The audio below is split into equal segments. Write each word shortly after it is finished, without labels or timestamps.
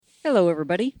Hello,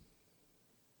 everybody.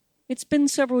 It's been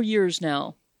several years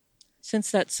now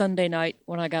since that Sunday night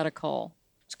when I got a call.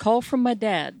 It's a call from my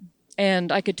dad,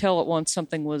 and I could tell at once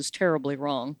something was terribly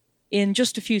wrong. In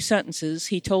just a few sentences,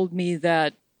 he told me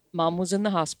that Mom was in the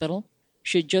hospital,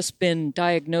 she'd just been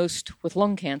diagnosed with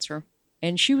lung cancer,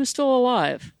 and she was still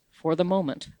alive for the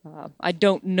moment. I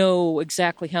don't know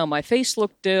exactly how my face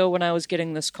looked when I was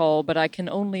getting this call, but I can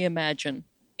only imagine.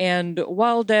 And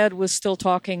while Dad was still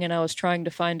talking and I was trying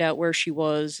to find out where she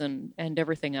was and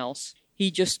everything else, he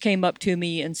just came up to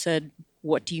me and said,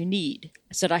 "What do you need?"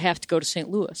 I said, "I have to go to St.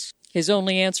 Louis." His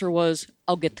only answer was,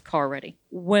 "I'll get the car ready."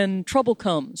 When trouble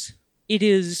comes, it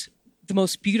is the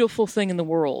most beautiful thing in the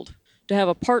world to have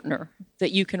a partner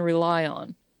that you can rely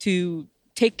on to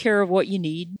take care of what you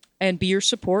need and be your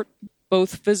support,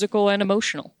 both physical and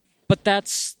emotional. But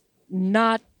that's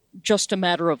not just a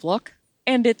matter of luck,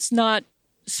 and it's not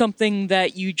something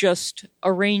that you just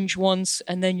arrange once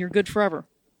and then you're good forever.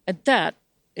 And that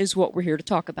is what we're here to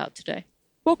talk about today.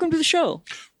 Welcome to the show.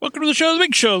 Welcome to the show, the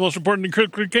big show, the most important and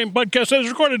critically acclaimed podcast that is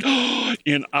recorded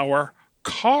in our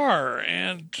car.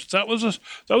 And that was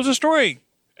a story.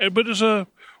 But it's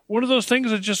one of those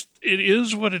things that it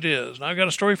is what it is. And I've got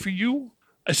a story for you.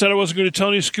 I said I wasn't going to tell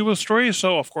any scuba stories,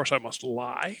 so of course I must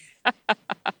lie.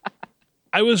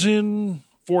 I was in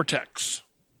Vortex,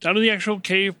 down in the actual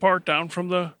cave part, down from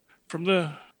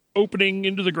the opening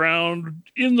into the ground,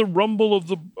 in the rumble of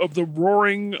the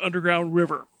roaring underground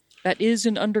river. That is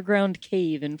an underground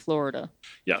cave in Florida.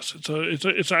 Yes, it's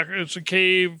a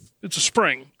cave. It's a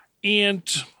spring, and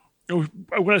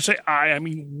when I say I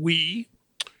mean we.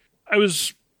 I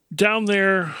was down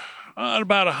there at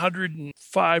about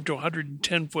 105 to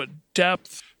 110 foot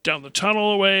depth, down the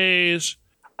tunnel a ways,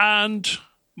 and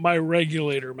my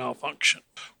regulator malfunctioned.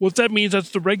 What that means, that's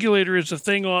the regulator is the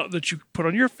thing that you put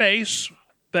on your face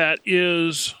that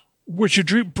is what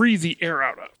you breathe the air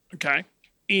out of, okay?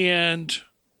 And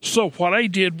so what I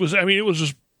did was, it was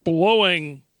just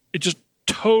blowing, it just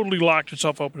totally locked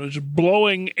itself open. It was just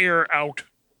blowing air out.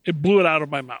 It blew it out of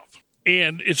my mouth.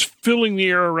 And it's filling the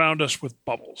air around us with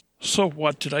bubbles. So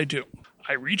what did I do?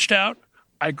 I reached out,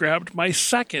 I grabbed my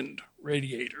second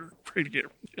regulator.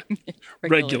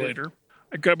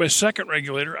 I grabbed my second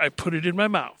regulator, I put it in my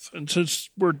mouth. And since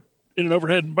we're in an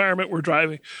overhead environment, we're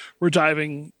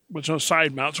diving with no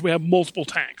side mount, so we have multiple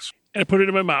tanks. And I put it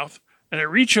in my mouth, and I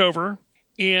reach over,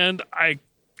 and I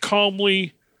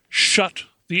calmly shut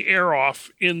the air off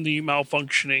in the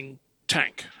malfunctioning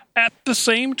tank. At the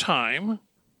same time,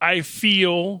 I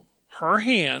feel her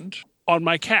hand on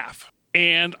my calf.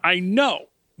 And I know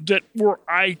that were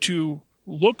I to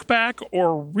look back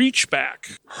or reach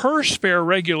back, her spare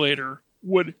regulator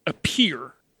would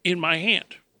appear in my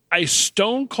hand. I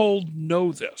stone cold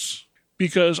know this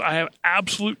because I have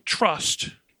absolute trust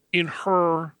in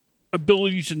her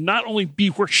ability to not only be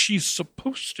where she's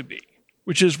supposed to be,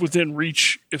 which is within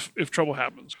reach if trouble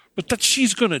happens, but that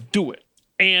she's going to do it.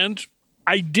 And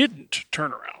I didn't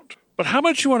turn around. But how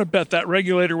much you want to bet that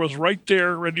regulator was right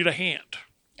there ready to hand?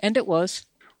 And it was.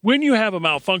 When you have a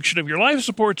malfunction of your life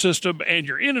support system and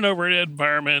you're in an overhead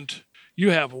environment, you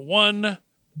have one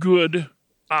good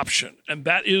option, and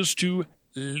that is to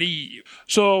leave.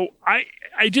 So I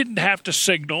didn't have to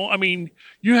signal.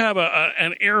 You have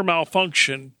an air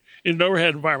malfunction in an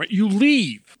overhead environment. You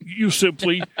leave. You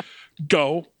simply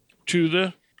go to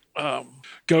the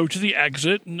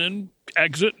exit and then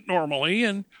exit normally.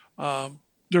 And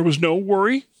there was no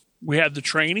worry. We had the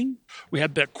training. We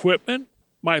had the equipment.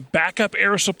 My backup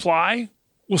air supply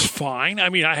was fine.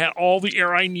 I had all the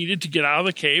air I needed to get out of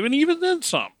the cave, and even then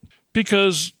some.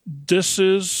 Because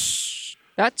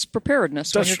that's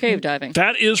preparedness when you're cave diving.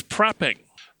 That is prepping.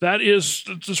 That is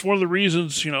just one of the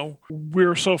reasons,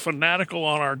 we're so fanatical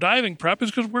on our diving prep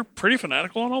is because we're pretty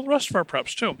fanatical on all the rest of our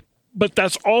preps too. But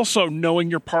that's also knowing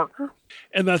your partner,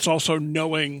 and that's also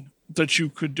knowing that you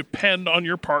could depend on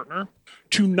your partner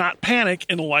to not panic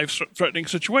in a life-threatening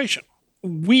situation.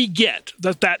 We get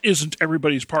that isn't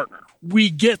everybody's partner. We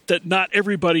get that not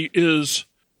everybody is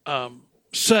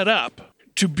set up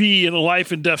to be in a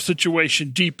life and death situation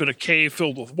deep in a cave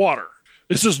filled with water.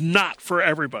 This is not for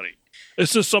everybody.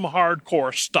 This is some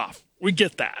hardcore stuff. We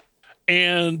get that.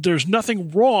 And there's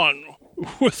nothing wrong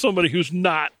with somebody who's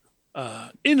not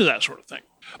into that sort of thing.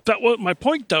 My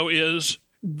point, though, is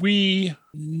we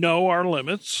know our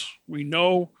limits. We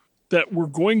know that we're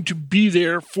going to be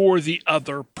there for the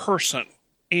other person.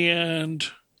 And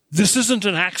this isn't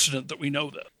an accident that we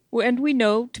know that. And we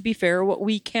know, to be fair, what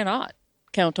we cannot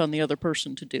count on the other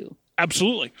person to do.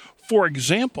 Absolutely. For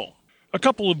example, a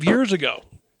couple of years ago,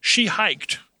 she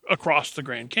hiked across the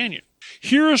Grand Canyon.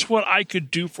 Here's what I could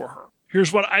do for her.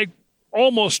 Here's what I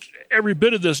almost every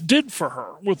bit of this did for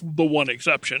her, with the one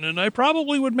exception. And I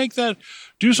probably would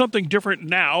do something different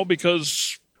now,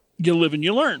 because you live and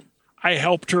you learn. I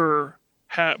helped her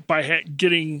by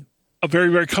getting a very,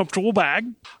 very comfortable bag.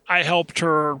 I helped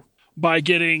her by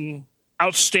getting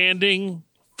outstanding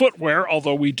footwear,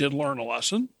 although we did learn a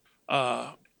lesson.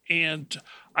 And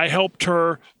I helped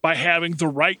her by having the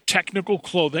right technical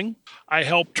clothing. I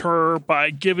helped her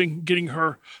by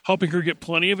helping her get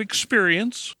plenty of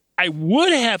experience. I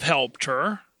would have helped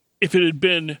her if it had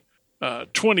been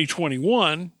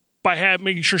 2021 by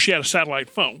making sure she had a satellite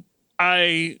phone.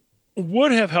 I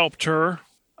would have helped her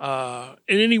in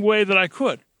any way that I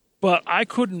could, but I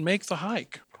couldn't make the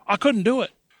hike. I couldn't do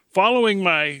it. Following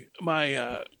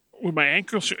with my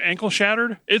ankle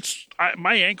shattered,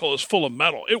 my ankle is full of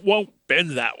metal. It won't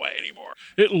bend that way anymore.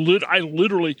 I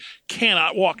literally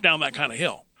cannot walk down that kind of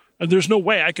hill, and there's no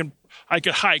way I could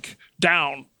hike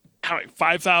down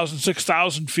 5,000,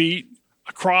 6,000 feet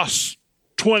across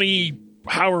 20,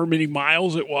 however many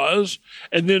miles it was,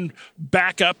 and then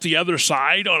back up the other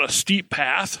side on a steep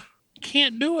path.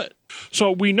 Can't do it.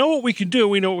 So we know what we can do.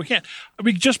 We know what we can't. I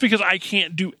mean, just because I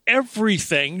can't do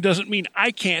everything doesn't mean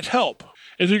I can't help.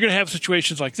 And you're going to have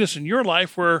situations like this in your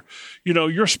life where,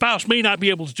 your spouse may not be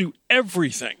able to do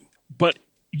everything, but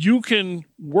you can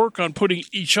work on putting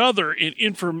each other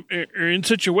in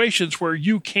situations where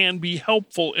you can be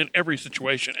helpful in every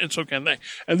situation, and so can they.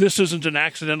 And this isn't an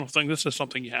accidental thing. This is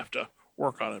something you have to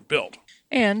work on and build.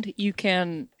 And you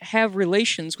can have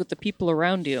relations with the people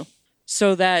around you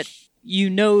so that you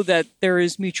know that there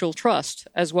is mutual trust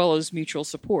as well as mutual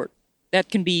support. That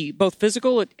can be both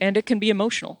physical and it can be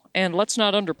emotional. And let's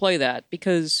not underplay that,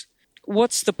 because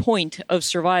what's the point of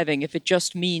surviving if it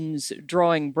just means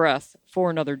drawing breath for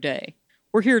another day?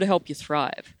 We're here to help you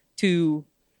thrive, to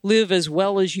live as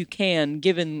well as you can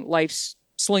given life's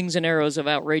slings and arrows of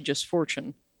outrageous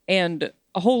fortune. And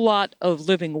a whole lot of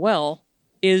living well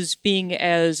is being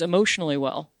as emotionally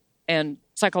well and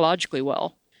psychologically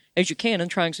well as you can in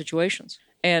trying situations.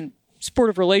 And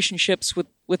supportive relationships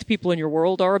with people in your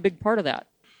world are a big part of that.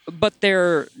 But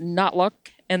they're not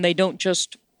luck, and they don't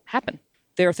just happen.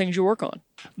 They're things you work on.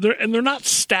 They're not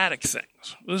static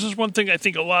things. This is one thing I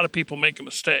think a lot of people make a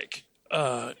mistake.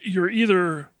 You're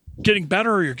either getting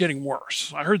better or you're getting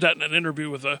worse. I heard that in an interview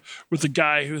with a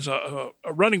guy who's a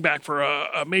running back for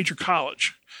a major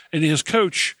college. And his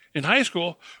coach in high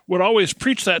school would always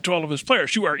preach that to all of his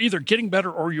players. You are either getting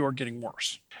better or you are getting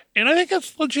worse. And I think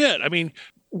that's legit. I mean,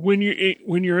 when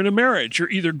you're in a marriage, you're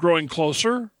either growing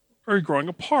closer or you're growing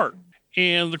apart.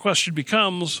 And the question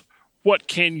becomes, what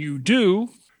can you do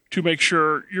to make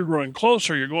sure you're growing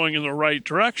closer, you're going in the right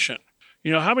direction?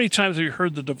 How many times have you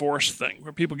heard the divorce thing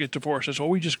where people get divorced and say,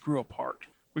 we just grew apart.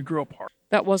 We grew apart.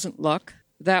 That wasn't luck.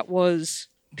 That was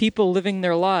people living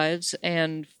their lives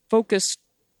and focused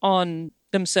on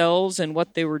themselves and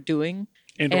what they were doing.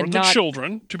 And the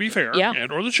children, to be fair. Yeah.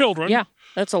 And or the children. Yeah,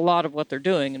 that's a lot of what they're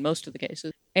doing in most of the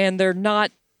cases. And they're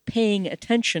not paying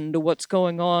attention to what's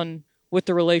going on with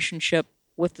the relationship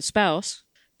with the spouse.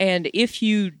 And if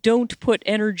you don't put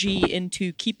energy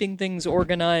into keeping things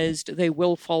organized, they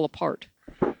will fall apart.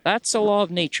 That's a law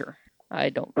of nature.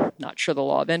 Not sure the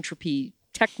law of entropy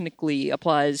technically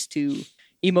applies to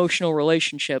emotional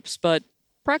relationships, but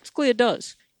practically it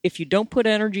does. If you don't put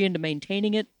energy into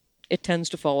maintaining it, it tends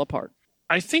to fall apart.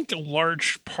 I think a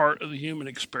large part of the human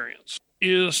experience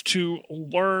is to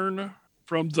learn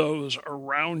from those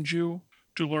around you,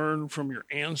 to learn from your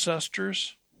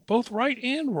ancestors, both right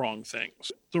and wrong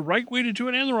things. The right way to do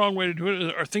it and the wrong way to do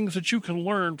it are things that you can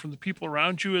learn from the people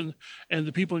around you and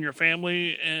the people in your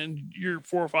family and your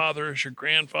forefathers, your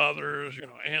grandfathers,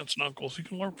 aunts and uncles. You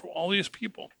can learn from all these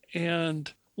people.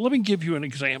 And let me give you an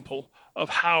example of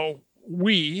how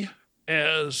we,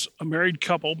 as a married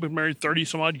couple, been married 30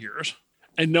 some odd years,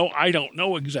 and no, I don't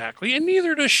know exactly, and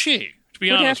neither does she.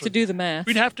 We'd have to do the math.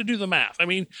 We'd have to do the math. I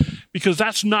mean, because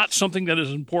that's not something that is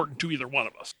important to either one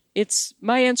of us.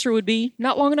 My answer would be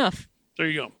not long enough. There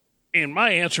you go. And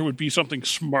my answer would be something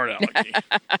smart alecky.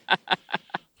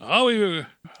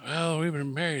 We've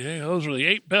been married. Those were the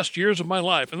 8 best years of my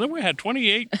life. And then we had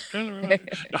 28. No,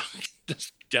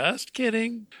 just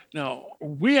kidding. No,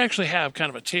 we actually have kind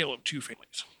of a tale of two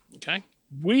families. Okay.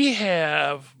 We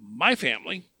have my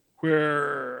family,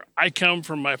 where I come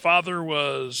from. My father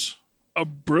was a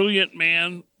brilliant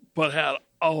man, but had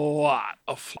a lot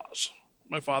of flaws.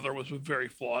 My father was a very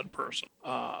flawed person.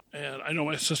 And I know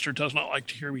my sister does not like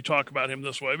to hear me talk about him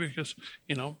this way because,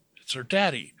 it's her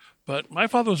daddy. But my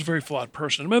father was a very flawed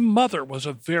person. My mother was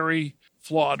a very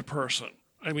flawed person.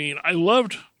 I mean, I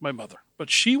loved my mother, but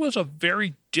she was a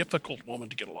very difficult woman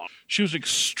to get along. She was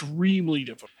extremely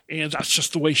difficult. And that's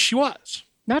just the way she was.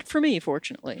 Not for me,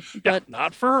 fortunately. Yeah, But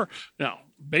not for her. No,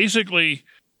 basically,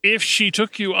 if she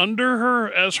took you under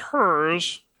her as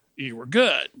hers, you were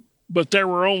good. But there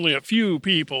were only a few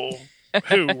people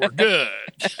who were good.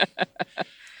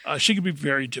 She could be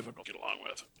very difficult to get along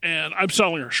with. And I'm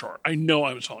selling her short. I know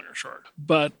I'm selling her short.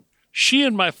 But she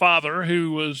and my father,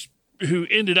 who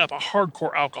ended up a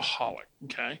hardcore alcoholic,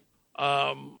 okay,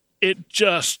 it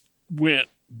just went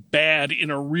bad in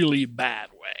a really bad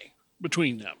way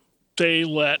between them. They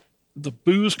let the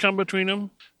booze come between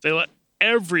them. They let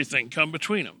everything come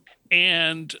between them.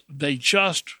 And they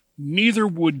just, neither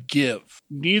would give.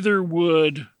 Neither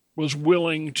was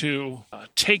willing to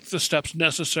take the steps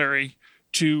necessary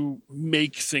to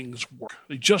make things work.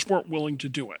 They just weren't willing to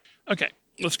do it. Okay,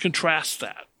 let's contrast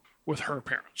that with her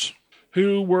parents,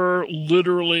 who were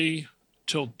literally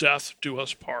till death do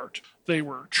us part. They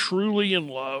were truly in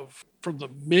love from the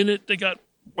minute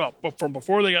from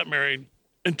before they got married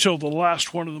until the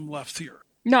last one of them left the earth.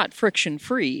 not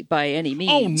friction-free by any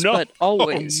means, but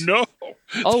always. Oh, no.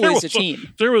 Always a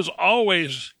team. There was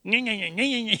always...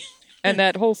 And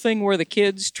that whole thing where the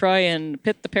kids try and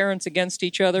pit the parents against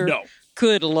each other. No.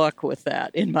 Good luck with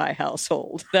that in my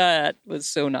household. That was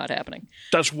so not happening.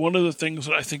 That's one of the things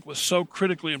that I think was so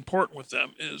critically important with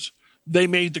them is they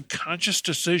made the conscious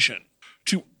decision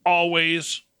to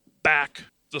always back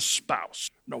the spouse,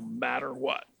 no matter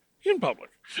what, in public,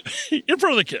 in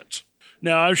front of the kids.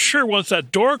 Now, I'm sure once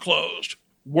that door closed,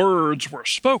 words were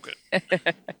spoken.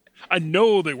 I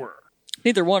know they were.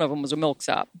 Neither one of them was a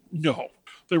milksop. No,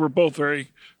 they were both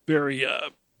very, very,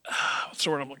 what's the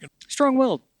word I'm looking for?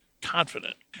 Strong-willed.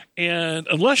 Confident. And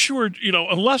unless you were,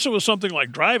 unless it was something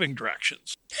like driving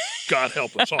directions, God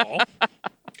help us all.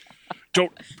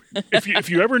 If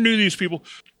you ever knew these people,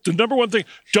 the number one thing,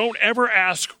 don't ever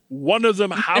ask one of them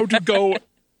how to go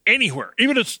anywhere,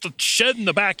 even if it's the shed in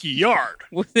the backyard.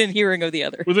 Within hearing of the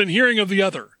other. Within hearing of the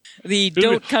other. The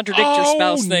don't contradict your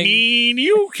spouse thing. Neen,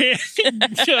 you can't.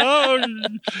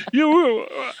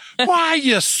 Why are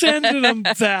you sending them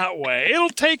that way? It'll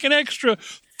take an extra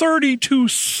 32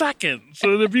 seconds.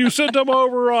 And if you sent them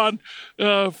over on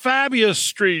Fabius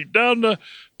Street down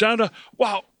to,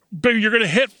 wow, baby, you're going to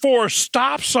hit 4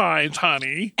 stop signs,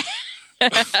 honey.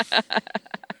 Am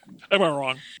I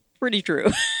wrong? Pretty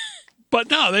true. But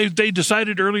no, they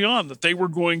decided early on that they were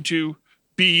going to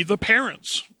be the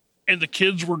parents and the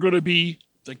kids were going to be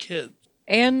the kids.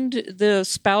 And the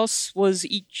spouse was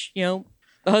each, the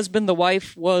husband, the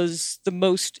wife was the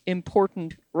most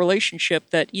important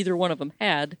relationship that either one of them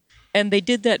had. And they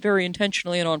did that very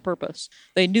intentionally and on purpose.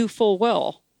 They knew full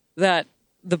well that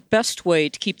the best way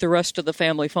to keep the rest of the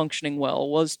family functioning well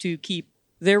was to keep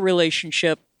their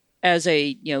relationship as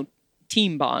a,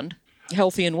 team bond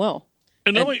healthy and well.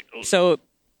 So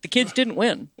the kids didn't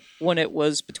win when it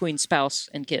was between spouse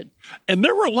and kid. And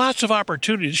there were lots of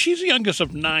opportunities. She's the youngest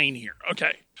of 9 here.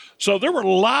 Okay. So there were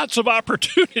lots of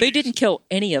opportunities. They didn't kill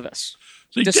any of us,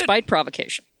 despite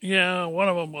provocation. Yeah, one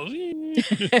of them was.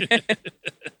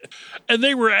 And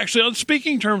they were actually on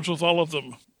speaking terms with all of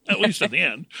them, at least in the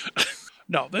end.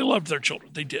 No, they loved their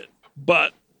children. They did.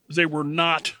 But they were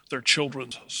not their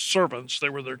children's servants. They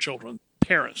were their children's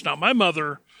parents. Now, my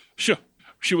mother,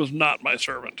 she was not my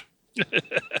servant.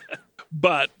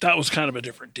 But that was kind of a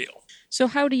different deal. So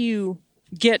how do you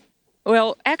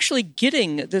actually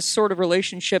getting this sort of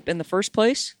relationship in the first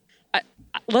place?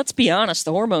 Let's be honest,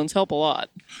 the hormones help a lot.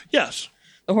 Yes.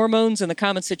 The hormones and the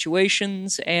common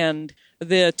situations and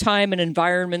the time and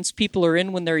environments people are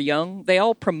in when they're young, they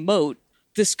all promote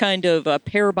this kind of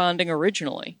pair bonding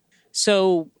originally.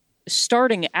 So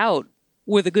starting out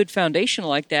with a good foundation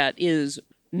like that is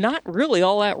not really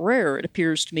all that rare, it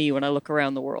appears to me, when I look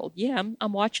around the world. Yeah,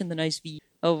 I'm watching the nice view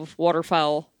of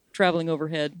waterfowl traveling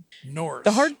overhead. North.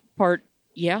 The hard part,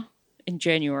 in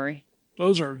January.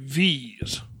 Those are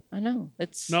V's. I know.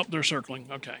 Nope, they're circling.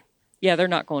 Okay. Yeah, they're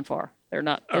not going far. They're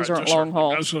not. Those aren't long circling.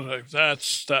 hauls. I was going to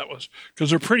say, that was, because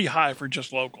they're pretty high for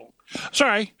just local.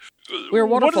 Sorry. We're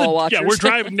waterfall watchers. Yeah, we're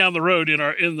driving down the road in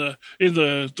the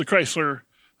Chrysler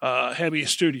Hemi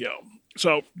studio.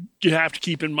 So you have to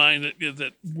keep in mind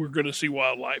that we're going to see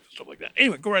wildlife and stuff like that.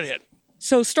 Anyway, go right ahead.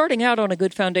 So starting out on a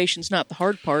good foundation is not the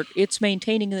hard part. It's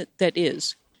maintaining it that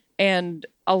is. And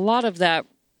a lot of that,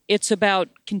 it's about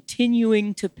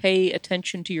continuing to pay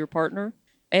attention to your partner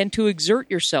and to exert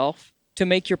yourself to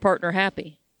make your partner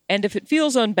happy. And if it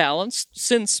feels unbalanced,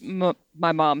 since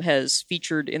my mom has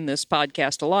featured in this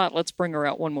podcast a lot, let's bring her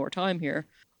out one more time here.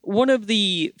 One of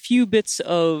the few bits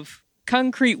of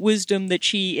concrete wisdom that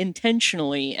she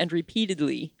intentionally and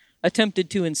repeatedly attempted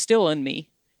to instill in me,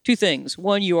 2 things.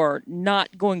 1, you are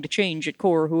not going to change at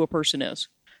core who a person is.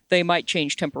 They might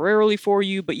change temporarily for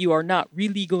you, but you are not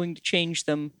really going to change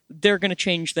them. They're going to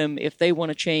change them if they want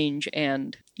to change,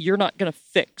 and you're not going to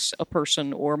fix a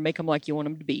person or make them like you want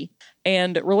them to be.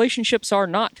 And relationships are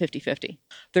not 50-50.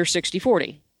 They're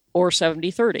 60-40 or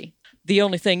 70-30. The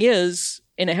only thing is,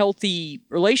 in a healthy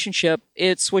relationship,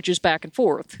 it switches back and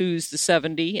forth. Who's the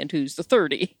 70 and who's the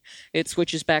 30? It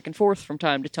switches back and forth from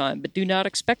time to time, but do not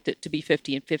expect it to be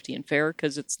 50-50 and fair,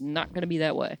 because it's not going to be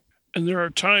that way. And there are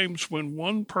times when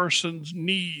one person's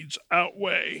needs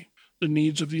outweigh the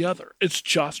needs of the other. It's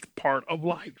just part of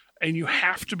life. And you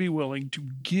have to be willing to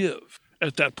give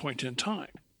at that point in time.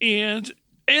 And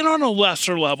on a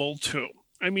lesser level, too.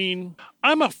 I mean,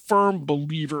 I'm a firm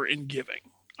believer in giving.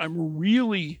 I'm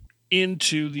really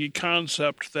into the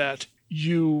concept that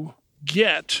you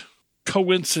get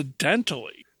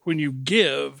coincidentally when you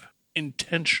give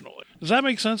intentionally. Does that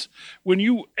make sense? When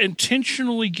you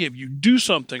intentionally give, you do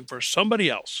something for somebody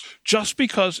else just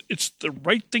because it's the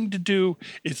right thing to do,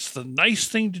 it's the nice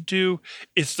thing to do,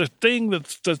 it's the thing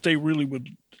that they really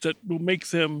would, that will make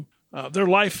them their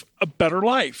life a better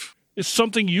life. It's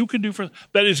something you can do for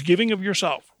that is giving of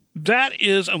yourself. That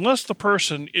is, unless the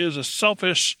person is a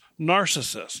selfish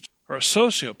narcissist or a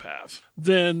sociopath,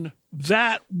 then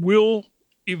that will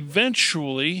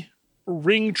eventually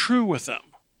ring true with them.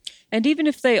 And even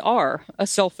if they are a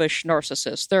selfish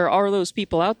narcissist, there are those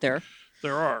people out there.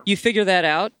 There are. You figure that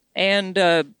out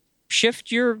and shift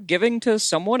your giving to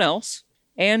someone else,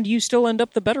 and you still end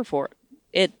up the better for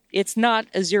it. It's not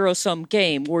a zero-sum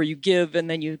game where you give and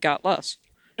then you got less.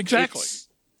 Exactly.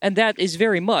 And that is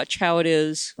very much how it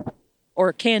is, or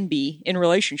it can be, in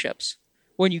relationships.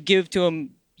 When you give to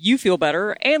them, you feel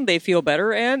better, and they feel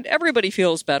better, and everybody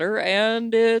feels better,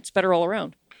 and it's better all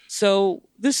around. So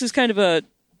this is kind of a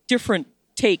different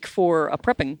take for a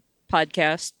prepping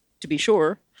podcast, to be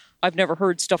sure. I've never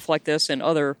heard stuff like this in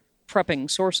other prepping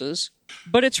sources,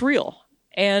 but it's real,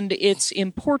 and it's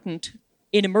important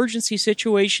in emergency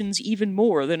situations even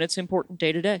more than it's important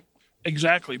day to day.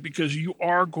 Exactly, because you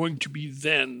are going to be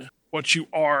then what you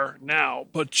are now,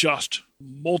 but just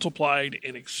multiplied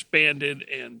and expanded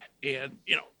and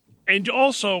you know. And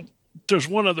also, there's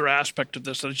one other aspect of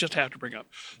this that I just have to bring up.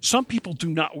 Some people do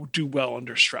not do well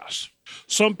under stress.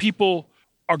 Some people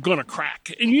are going to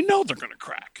crack, and you know they're going to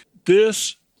crack.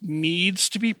 This needs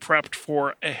to be prepped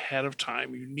for ahead of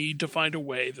time. You need to find a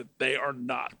way that they are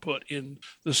not put in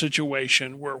the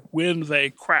situation where when they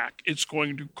crack, it's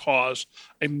going to cause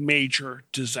a major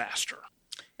disaster.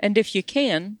 And if you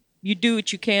can, you do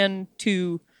what you can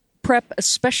to prep,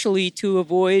 especially to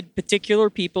avoid particular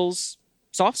people's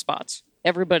soft spots.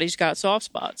 Everybody's got soft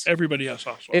spots. Everybody has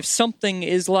soft spots. If something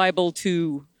is liable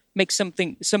to make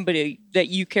somebody that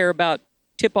you care about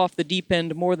tip off the deep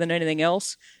end more than anything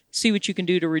else, see what you can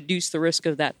do to reduce the risk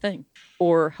of that thing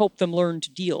or help them learn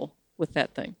to deal with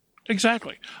that thing.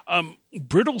 Exactly.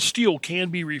 Brittle steel can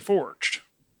be reforged,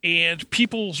 and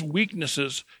people's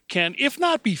weaknesses can, if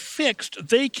not be fixed,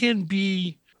 they can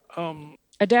be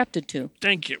adapted to.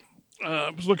 Thank you.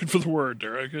 I was looking for the word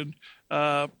there. I could.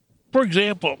 For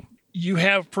example, you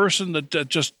have a person that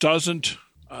just doesn't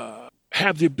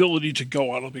have the ability to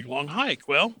go on a big long hike.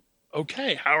 Well,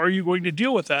 okay, how are you going to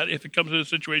deal with that if it comes to a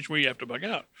situation where you have to bug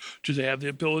out? Do they have the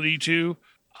ability to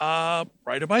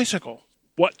ride a bicycle?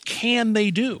 What can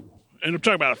they do? And I'm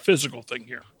talking about a physical thing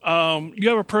here. You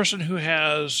have a person who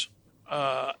has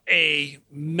a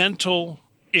mental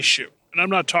issue. And I'm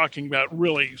not talking about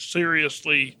really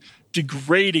seriously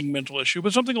degrading mental issue,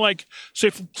 but something like,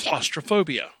 say,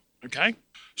 claustrophobia. Okay?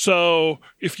 So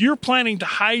if you're planning to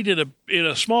hide in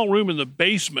a small room in the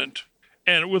basement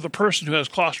and with a person who has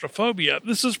claustrophobia,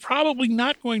 this is probably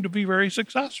not going to be very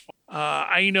successful.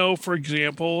 I know, for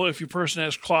example, if your person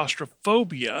has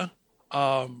claustrophobia,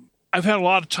 I've had a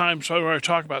lot of times where I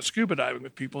talk about scuba diving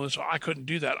with people, and so I couldn't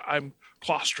do that. I'm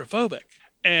claustrophobic.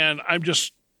 And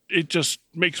it just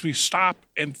makes me stop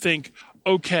and think,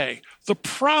 okay, the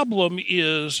problem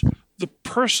is the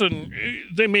person,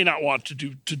 they may not want to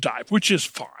dive, which is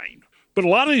fine. But a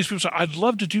lot of these people say, I'd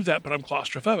love to do that, but I'm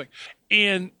claustrophobic.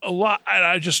 And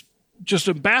I just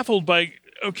am baffled by,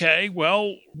 okay,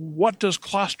 well, what does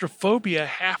claustrophobia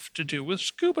have to do with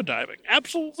scuba diving?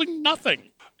 Absolutely nothing.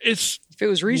 If it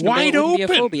was reasonable, wide it wouldn't open.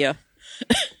 be a phobia.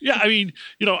 Yeah, I mean,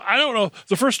 I don't know.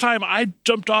 The first time I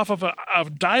jumped off of a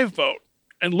dive boat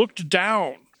and looked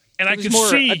down, and I could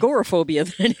see agoraphobia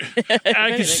than and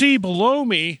I could see below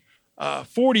me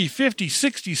 40, 50,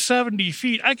 60, 70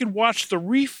 feet. I could watch the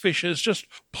reef fishes just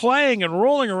playing and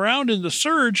rolling around in the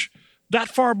surge that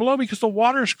far below me because the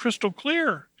water is crystal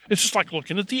clear. It's just like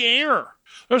looking at the air.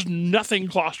 There's nothing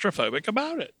claustrophobic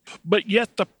about it. But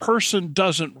yet the person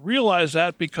doesn't realize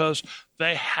that because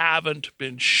they haven't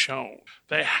been shown.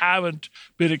 They haven't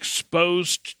been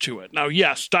exposed to it. Now,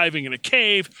 yes, diving in a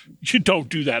cave, you don't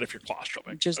do that if you're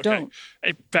claustrophobic. Just don't.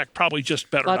 In fact, probably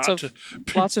just better Lots not of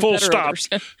full better stop. others.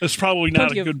 It's probably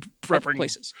not a good prepping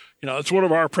places. It's one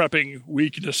of our prepping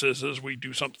weaknesses is we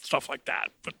do some stuff like that.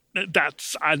 But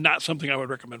that's not something I would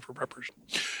recommend for preppers.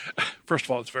 First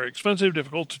of all, it's very expensive,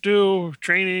 difficult to do,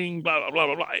 training, blah, blah, blah,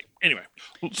 blah, blah. Anyway,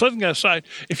 setting that aside,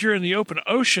 if you're in the open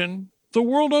ocean, the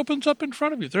world opens up in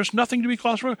front of you. There's nothing to be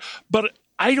claustrophobic. But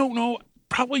I don't know,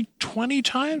 probably 20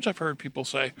 times I've heard people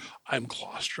say, I'm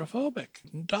claustrophobic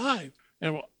and dive.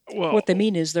 And well, what they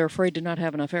mean is they're afraid to not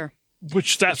have enough air.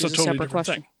 Which that's a totally separate different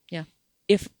question. thing. Yeah.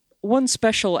 If one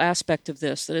special aspect of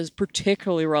this that is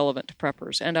particularly relevant to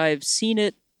preppers, and I've seen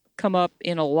it come up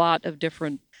in a lot of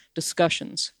different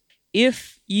discussions,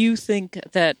 if you think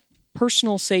that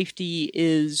personal safety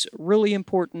is really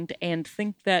important and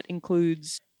think that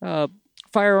includes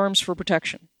firearms for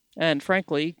protection, and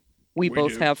frankly, we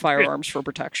both have firearms for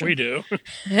protection. We do.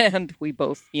 And we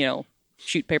both,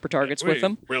 shoot paper targets with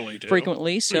them really do.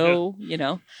 frequently, so,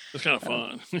 It's kind of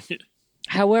fun.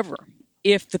 However,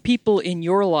 if the people in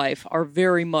your life are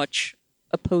very much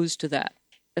opposed to that,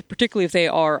 particularly if they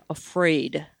are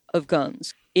afraid of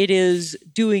guns, it is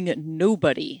doing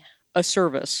nobody a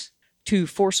service to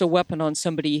force a weapon on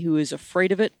somebody who is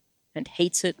afraid of it and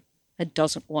hates it and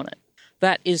doesn't want it.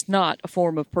 That is not a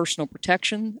form of personal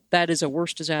protection. That is a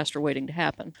worse disaster waiting to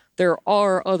happen. There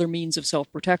are other means of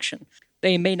self-protection.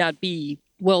 They may not be,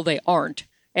 they aren't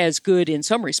as good in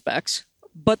some respects,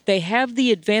 but they have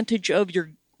the advantage of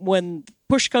when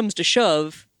push comes to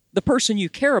shove, the person you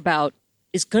care about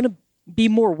is going to be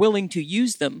more willing to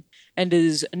use them and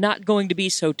is not going to be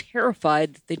so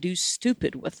terrified that they do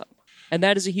stupid with them. And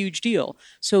that is a huge deal.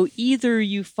 So either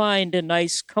you find a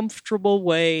nice, comfortable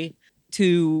way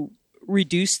to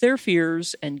reduce their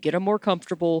fears and get them more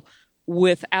comfortable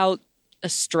without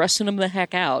stressing them the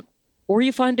heck out, or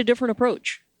you find a different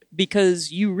approach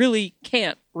because you really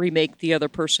can't remake the other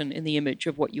person in the image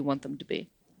of what you want them to be.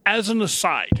 As an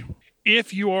aside,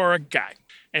 if you are a guy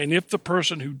and if the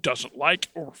person who doesn't like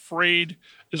or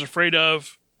is afraid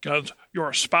of guns, you're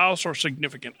a spouse or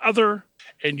significant other,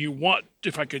 and you want,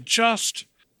 if I could just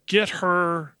get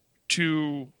her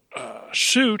to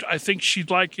shoot, I think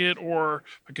she'd like it, or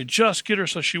if I could just get her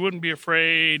so she wouldn't be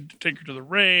afraid, take her to the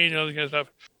range, all that kind of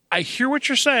stuff. I hear what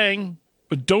you're saying,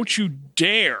 but don't you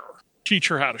dare teach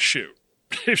her how to shoot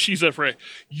if she's afraid.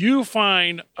 You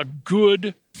find a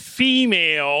good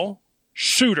female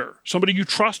shooter, somebody you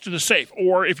trust and is safe.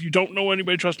 Or if you don't know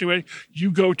anybody, trust anybody,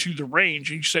 you go to the range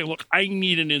and you say, look, I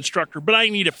need an instructor, but I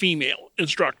need a female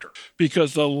instructor.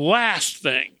 Because the last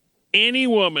thing any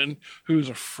woman who's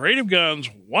afraid of guns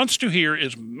wants to hear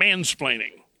is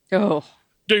mansplaining. Oh.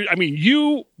 Dude, I mean,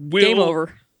 you will... Game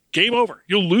over. Game over.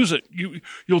 You'll lose it.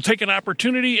 You'll take an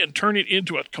opportunity and turn it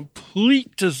into a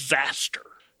complete disaster.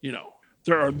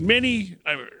 There are many...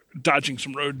 I'm dodging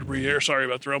some road debris here. Sorry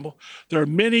about the rumble. There are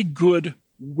many good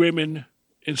women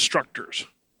instructors.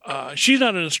 She's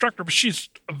not an instructor, but she's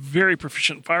very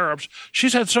proficient in firearms.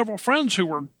 She's had several friends who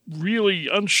were really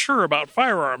unsure about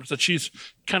firearms that she's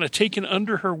kind of taken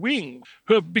under her wing,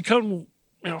 who have become,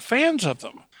 fans of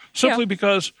them simply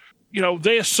because,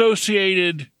 they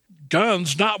associated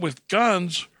guns, not with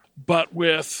guns, but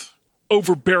with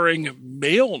overbearing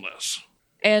maleness.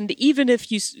 And even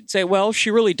if you say, well,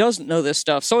 she really doesn't know this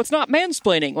stuff, so it's not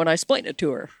mansplaining when I explain it to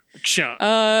her. Sure.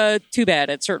 Too bad.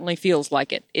 It certainly feels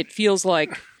like it. It feels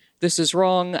like this is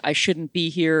wrong. I shouldn't be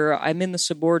here. I'm in the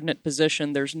subordinate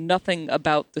position. There's nothing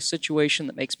about the situation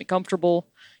that makes me comfortable.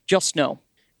 Just no.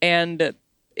 And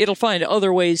it'll find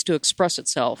other ways to express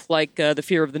itself, like the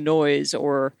fear of the noise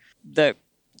or the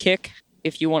kick,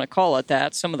 if you want to call it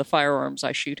that. Some of the firearms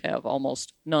I shoot have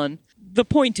almost none. The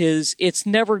point is, it's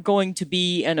never going to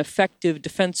be an effective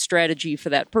defense strategy for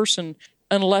that person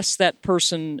unless that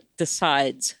person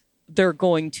decides they're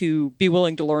going to be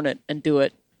willing to learn it and do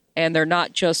it. And they're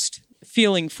not just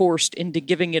feeling forced into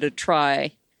giving it a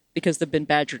try because they've been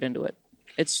badgered into it.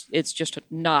 It's just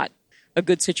not a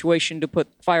good situation to put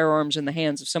firearms in the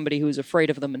hands of somebody who is afraid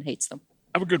of them and hates them.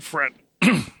 I have a good friend.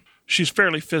 She's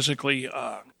fairly physically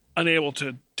unable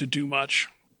to do much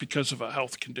because of a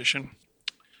health condition.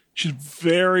 She's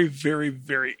very, very,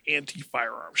 very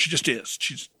anti-firearm. She just is.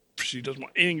 She doesn't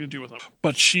want anything to do with them.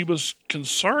 But she was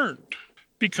concerned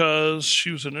because she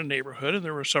was in a neighborhood and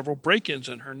there were several break-ins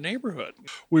in her neighborhood.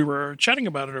 We were chatting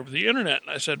about it over the internet,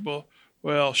 and I said,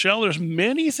 well, Shell, there's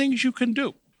many things you can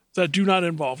do that do not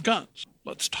involve guns.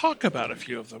 Let's talk about a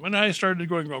few of them. And I started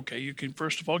going, okay, you can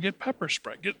first of all get pepper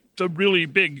spray. Get the really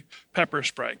big pepper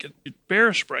spray. Get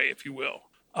bear spray, if you will.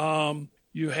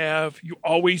 you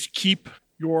always keep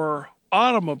your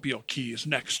automobile keys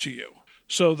next to you,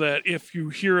 so that if you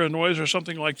hear a noise or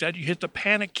something like that, you hit the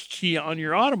panic key on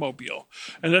your automobile,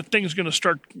 and that thing's going to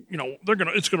start,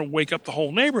 it's going to wake up the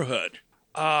whole neighborhood.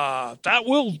 That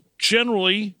will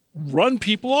generally run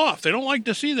people off. They don't like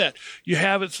to see that. You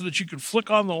have it so that you can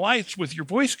flick on the lights with your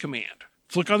voice command.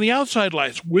 Flick on the outside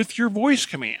lights with your voice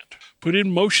command. Put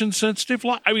in motion-sensitive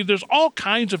light. I mean, there's all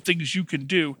kinds of things you can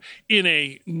do in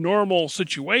a normal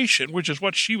situation, which is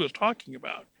what she was talking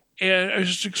about. And I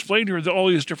just explained to her all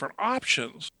these different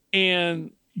options.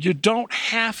 And you don't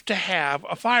have to have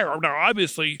a firearm. Now,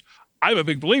 obviously, I'm a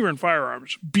big believer in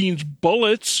firearms. Beans,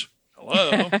 bullets.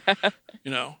 Hello.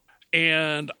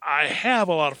 And I have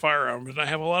a lot of firearms, and I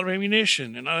have a lot of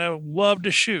ammunition, and I love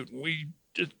to shoot.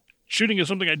 Shooting is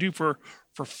something I do for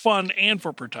fun and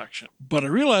for protection. But I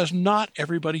realize not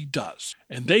everybody does.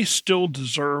 And they still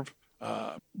deserve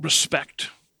respect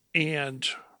and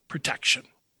protection,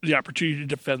 the opportunity to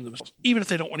defend themselves, even if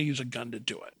they don't want to use a gun to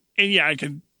do it. And yeah, I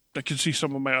can see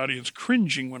some of my audience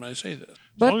cringing when I say this.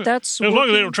 But as long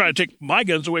as they don't try to take my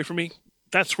guns away from me,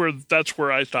 that's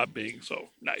where I stop being so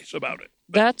nice about it.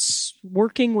 But that's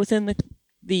working within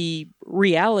the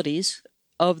realities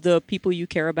of the people you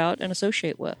care about and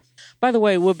associate with. By the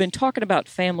way, we've been talking about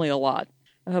family a lot.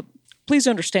 Please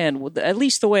understand, at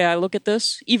least the way I look at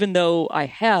this, even though I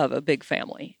have a big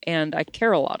family and I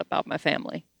care a lot about my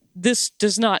family, this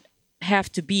does not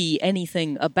have to be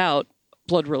anything about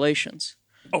blood relations.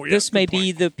 Oh, yeah, this may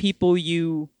be the people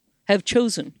you have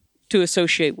chosen to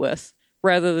associate with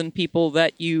rather than people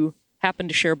that you happen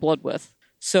to share blood with.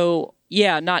 So,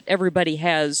 yeah, not everybody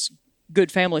has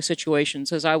good family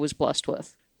situations, as I was blessed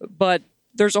with. But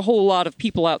there's a whole lot of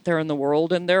people out there in the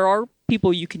world, and there are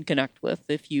people you can connect with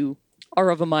if you are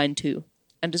of a mind to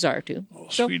and desire to. Oh,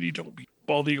 sweetie, don't be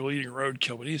bald eagle eating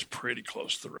roadkill, but he's pretty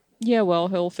close to the road. Yeah, well,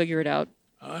 he'll figure it out.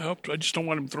 I hope. I just don't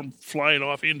want him flying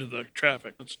off into the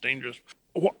traffic. That's dangerous.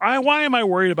 Why am I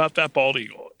worried about that bald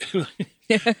eagle?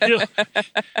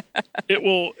 It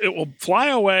will fly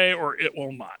away or it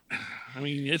will not. I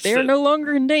mean, they're no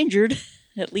longer endangered,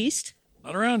 at least.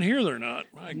 Not around here, they're not.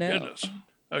 My goodness.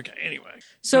 Okay, anyway.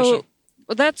 So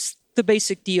that's the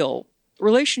basic deal.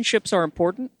 Relationships are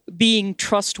important. Being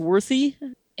trustworthy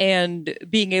and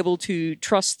being able to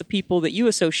trust the people that you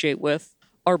associate with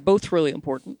are both really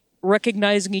important.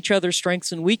 Recognizing each other's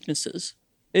strengths and weaknesses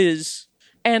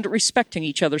and respecting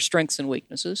each other's strengths and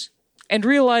weaknesses. And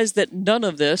realize that none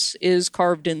of this is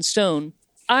carved in stone.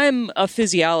 I'm a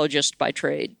physiologist by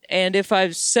trade, and if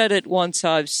I've said it once,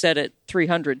 I've said it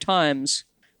 300 times.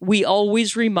 We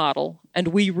always remodel, and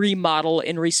we remodel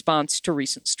in response to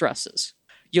recent stresses.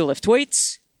 You lift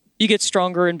weights, you get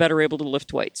stronger and better able to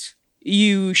lift weights.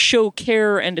 You show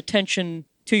care and attention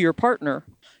to your partner,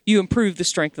 you improve the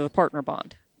strength of the partner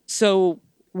bond. So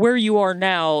where you are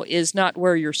now is not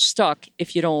where you're stuck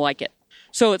if you don't like it.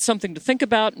 So it's something to think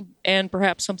about and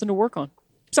perhaps something to work on.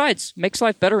 Besides, makes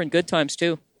life better in good times,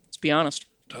 too. Let's be honest.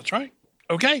 That's right.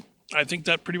 Okay. I think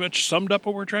that pretty much summed up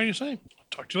what we're trying to say.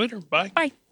 Talk to you later. Bye. Bye.